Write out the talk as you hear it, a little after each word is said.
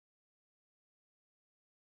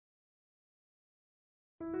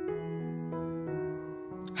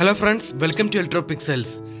Hello friends, welcome to Electro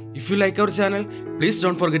Pixels. If you like our channel, please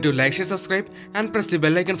don't forget to like, share, subscribe and press the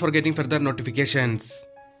bell icon for getting further notifications.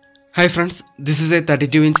 Hi friends, this is a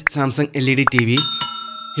 32-inch Samsung LED TV.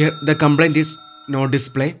 Here the complaint is no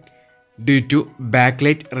display due to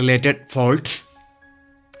backlight related faults.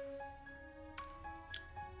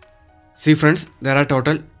 See friends, there are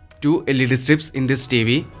total 2 LED strips in this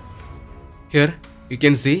TV. Here you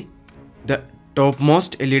can see the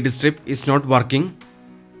topmost LED strip is not working.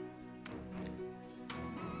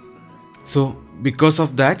 So because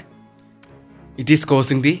of that, it is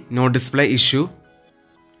causing the no display issue.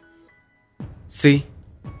 See,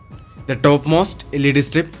 the topmost LED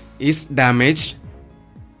strip is damaged.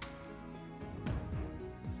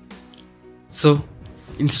 So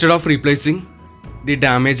instead of replacing the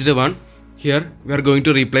damaged one, here we are going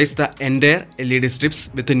to replace the entire LED strips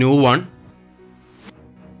with a new one.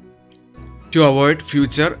 To avoid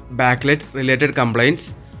future backlight related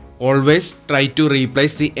complaints, always try to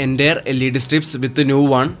replace the entire LED strips with the new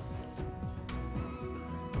one.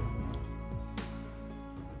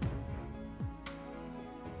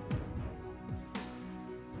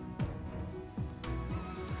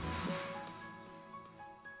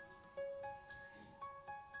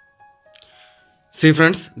 See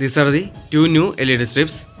friends, these are the 2 new LED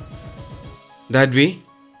strips that we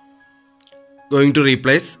going to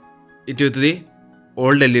replace it with the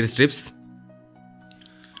old LED strips.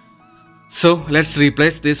 So let's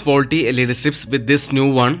replace these faulty LED strips with this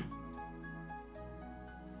new one.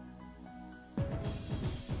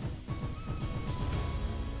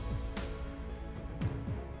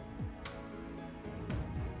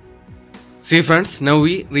 See friends, now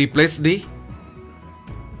we replace the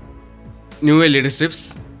new LED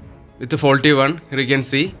strips with the faulty one. Here you can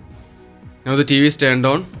see, now the TV is turned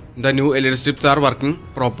on, the new LED strips are working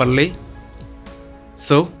properly.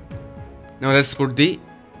 So now let's put the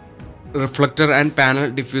reflector and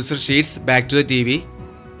panel diffuser sheets back to the TV.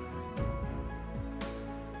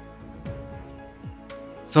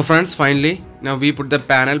 So friends, finally now we put the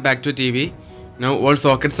panel back to TV. Now all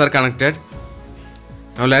sockets are connected.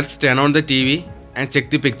 Now let's turn on the TV and check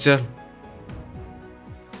the picture.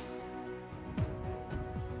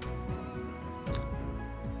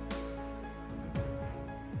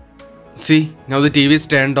 See, now the TV is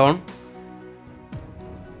turned on.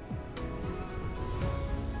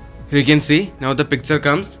 Here you can see, now the picture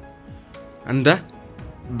comes and the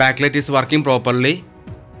backlight is working properly.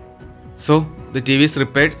 So the TV is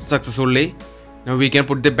repaired successfully. Now we can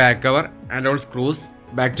put the back cover and all screws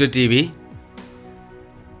back to the TV.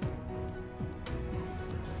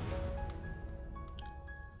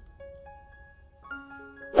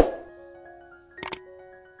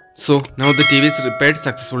 So now the TV is repaired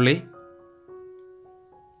successfully.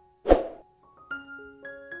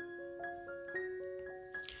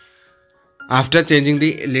 After changing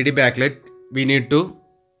the LED backlight, we need to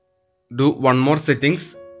do one more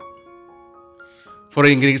settings. For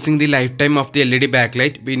increasing the lifetime of the LED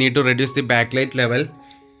backlight, we need to reduce the backlight level.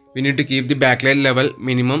 We need to keep the backlight level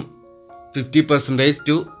minimum 50%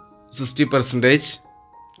 to 60%.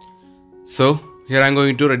 So here I am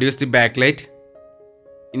going to reduce the backlight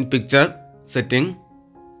in picture setting.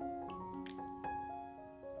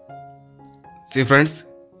 See friends,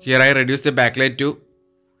 here I reduce the backlight to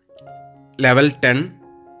level 10.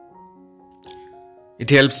 It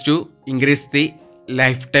helps to increase the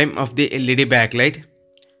lifetime of the LED backlight.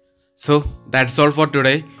 So that's all for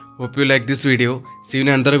today. Hope you like this video. See you in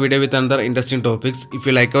another video with another interesting topics. If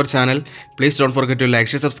you like our channel, please don't forget to like,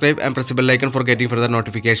 share, subscribe and press the bell icon for getting further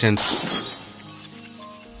notifications.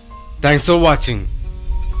 Thanks for watching.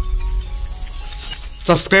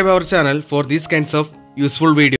 Subscribe our channel for these kinds of useful videos.